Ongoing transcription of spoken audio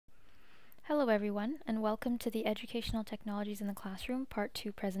Hello everyone, and welcome to the Educational Technologies in the Classroom Part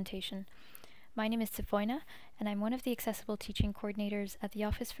 2 presentation. My name is Sifoina, and I'm one of the Accessible Teaching Coordinators at the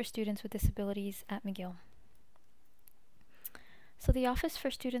Office for Students with Disabilities at McGill. So the Office for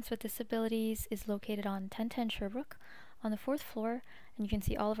Students with Disabilities is located on 1010 Sherbrooke on the 4th floor, and you can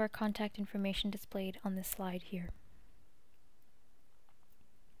see all of our contact information displayed on this slide here.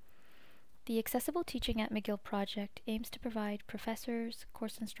 The Accessible Teaching at McGill project aims to provide professors,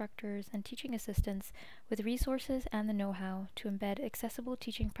 course instructors, and teaching assistants with resources and the know-how to embed accessible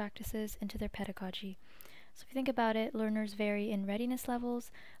teaching practices into their pedagogy. So if you think about it, learners vary in readiness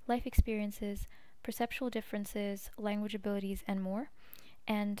levels, life experiences, perceptual differences, language abilities, and more.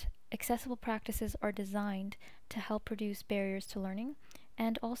 And accessible practices are designed to help reduce barriers to learning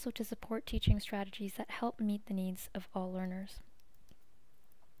and also to support teaching strategies that help meet the needs of all learners.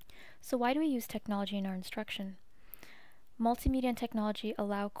 So why do we use technology in our instruction? Multimedia and technology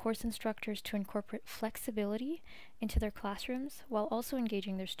allow course instructors to incorporate flexibility into their classrooms while also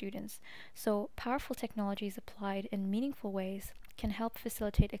engaging their students. So powerful technologies applied in meaningful ways can help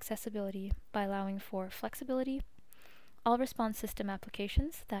facilitate accessibility by allowing for flexibility, all-response system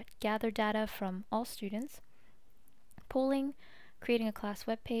applications that gather data from all students, polling, creating a class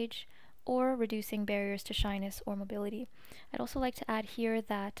web page, or reducing barriers to shyness or mobility. I'd also like to add here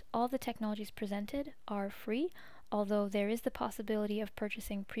that all the technologies presented are free, although there is the possibility of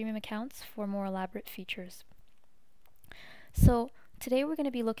purchasing premium accounts for more elaborate features. So today we're going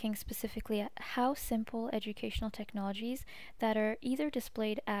to be looking specifically at how simple educational technologies that are either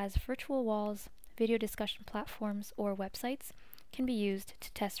displayed as virtual walls, video discussion platforms, or websites can be used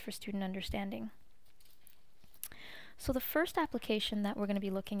to test for student understanding. So the first application that we're going to be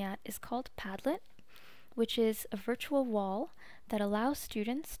looking at is called Padlet, which is a virtual wall that allows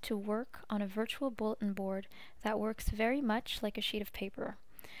students to work on a virtual bulletin board that works very much like a sheet of paper.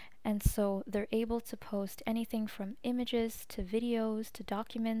 And so they're able to post anything from images to videos to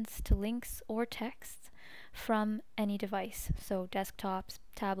documents to links or texts from any device, so desktops,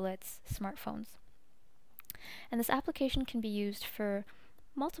 tablets, smartphones. And this application can be used for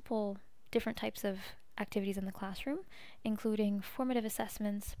multiple different types of activities in the classroom, including formative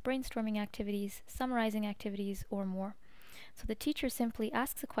assessments, brainstorming activities, summarizing activities, or more. So the teacher simply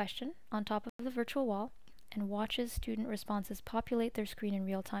asks a question on top of the virtual wall and watches student responses populate their screen in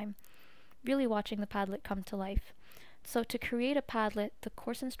real time, really watching the Padlet come to life. So to create a Padlet, the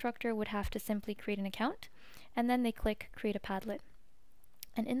course instructor would have to simply create an account, and then they click Create a Padlet.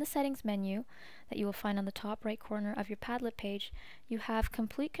 And in the settings menu that you will find on the top right corner of your Padlet page, you have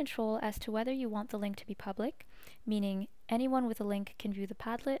complete control as to whether you want the link to be public, meaning anyone with a link can view the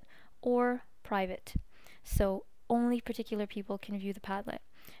Padlet, or private. So only particular people can view the Padlet.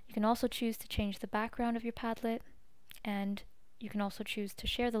 You can also choose to change the background of your Padlet, and you can also choose to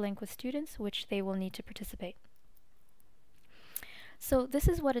share the link with students, which they will need to participate. So this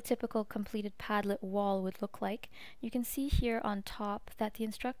is what a typical completed Padlet wall would look like. You can see here on top that the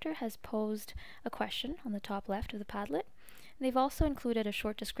instructor has posed a question on the top left of the Padlet. They've also included a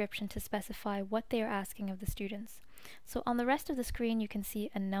short description to specify what they are asking of the students. So on the rest of the screen you can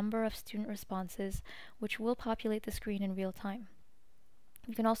see a number of student responses which will populate the screen in real time.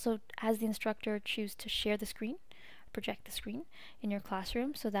 You can also, as the instructor, choose to share the screen, project the screen in your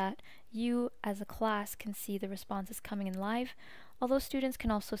classroom so that you as a class can see the responses coming in live, although students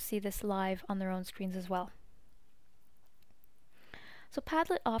can also see this live on their own screens as well. So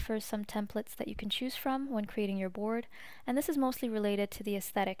Padlet offers some templates that you can choose from when creating your board, and this is mostly related to the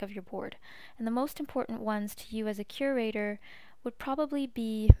aesthetic of your board. And the most important ones to you as a curator would probably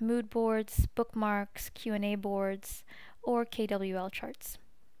be mood boards, bookmarks, Q&A boards, or KWL charts.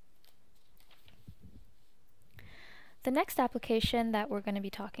 The next application that we're going to be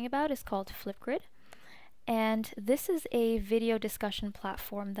talking about is called Flipgrid. And this is a video discussion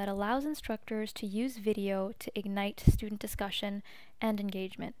platform that allows instructors to use video to ignite student discussion and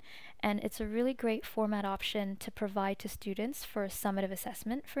engagement. And it's a really great format option to provide to students for a summative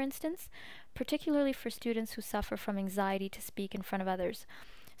assessment, for instance, particularly for students who suffer from anxiety to speak in front of others.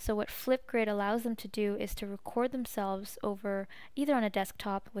 So what Flipgrid allows them to do is to record themselves over either on a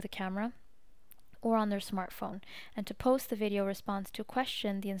desktop with a camera or on their smartphone, and to post the video response to a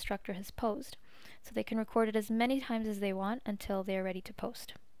question the instructor has posed. So they can record it as many times as they want until they are ready to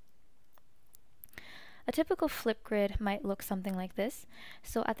post. A typical Flipgrid might look something like this.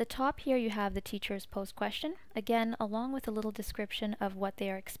 So at the top here you have the teacher's post question, again along with a little description of what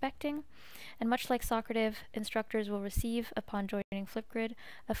they are expecting. And much like Socrative, instructors will receive upon joining Flipgrid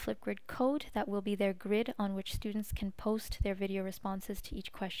a Flipgrid code that will be their grid on which students can post their video responses to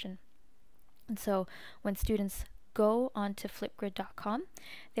each question. And so when students go onto flipgrid.com,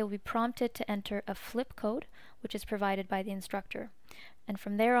 they will be prompted to enter a flip code, which is provided by the instructor. And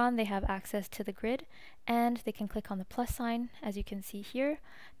from there on, they have access to the grid, and they can click on the plus sign, as you can see here,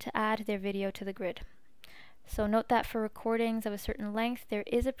 to add their video to the grid. So note that for recordings of a certain length, there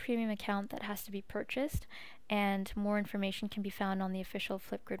is a premium account that has to be purchased, and more information can be found on the official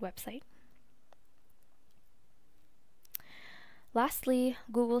Flipgrid website. Lastly,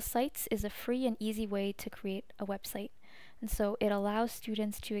 Google Sites is a free and easy way to create a website. And so it allows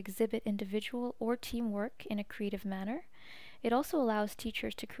students to exhibit individual or team work in a creative manner. It also allows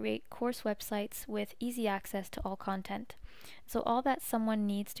teachers to create course websites with easy access to all content. So all that someone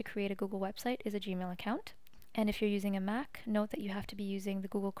needs to create a Google website is a Gmail account. And if you're using a Mac, note that you have to be using the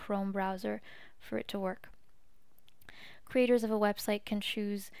Google Chrome browser for it to work. Creators of a website can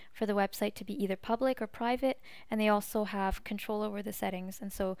choose for the website to be either public or private, and they also have control over the settings.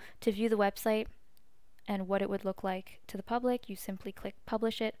 And so to view the website and what it would look like to the public, you simply click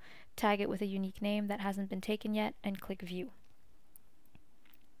Publish It, tag it with a unique name that hasn't been taken yet, and click View.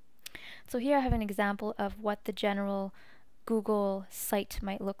 So here I have an example of what the general Google site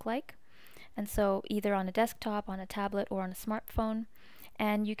might look like. And so either on a desktop, on a tablet, or on a smartphone.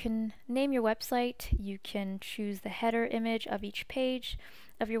 And you can name your website, you can choose the header image of each page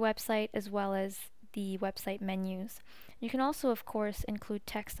of your website, as well as the website menus. You can also, of course, include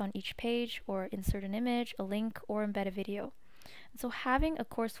text on each page, or insert an image, a link, or embed a video. So having a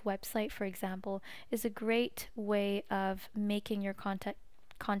course website, for example, is a great way of making your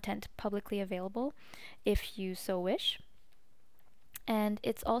content publicly available if you so wish. And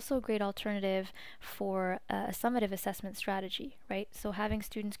it's also a great alternative for a summative assessment strategy, right? So having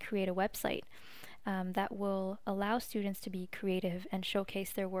students create a website that will allow students to be creative and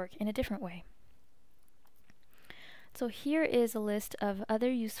showcase their work in a different way. So here is a list of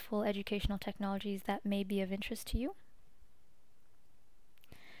other useful educational technologies that may be of interest to you.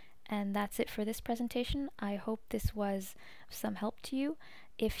 And that's it for this presentation. I hope this was of some help to you.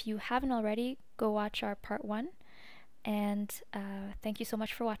 If you haven't already, go watch our part 1. And thank you so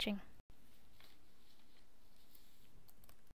much for watching.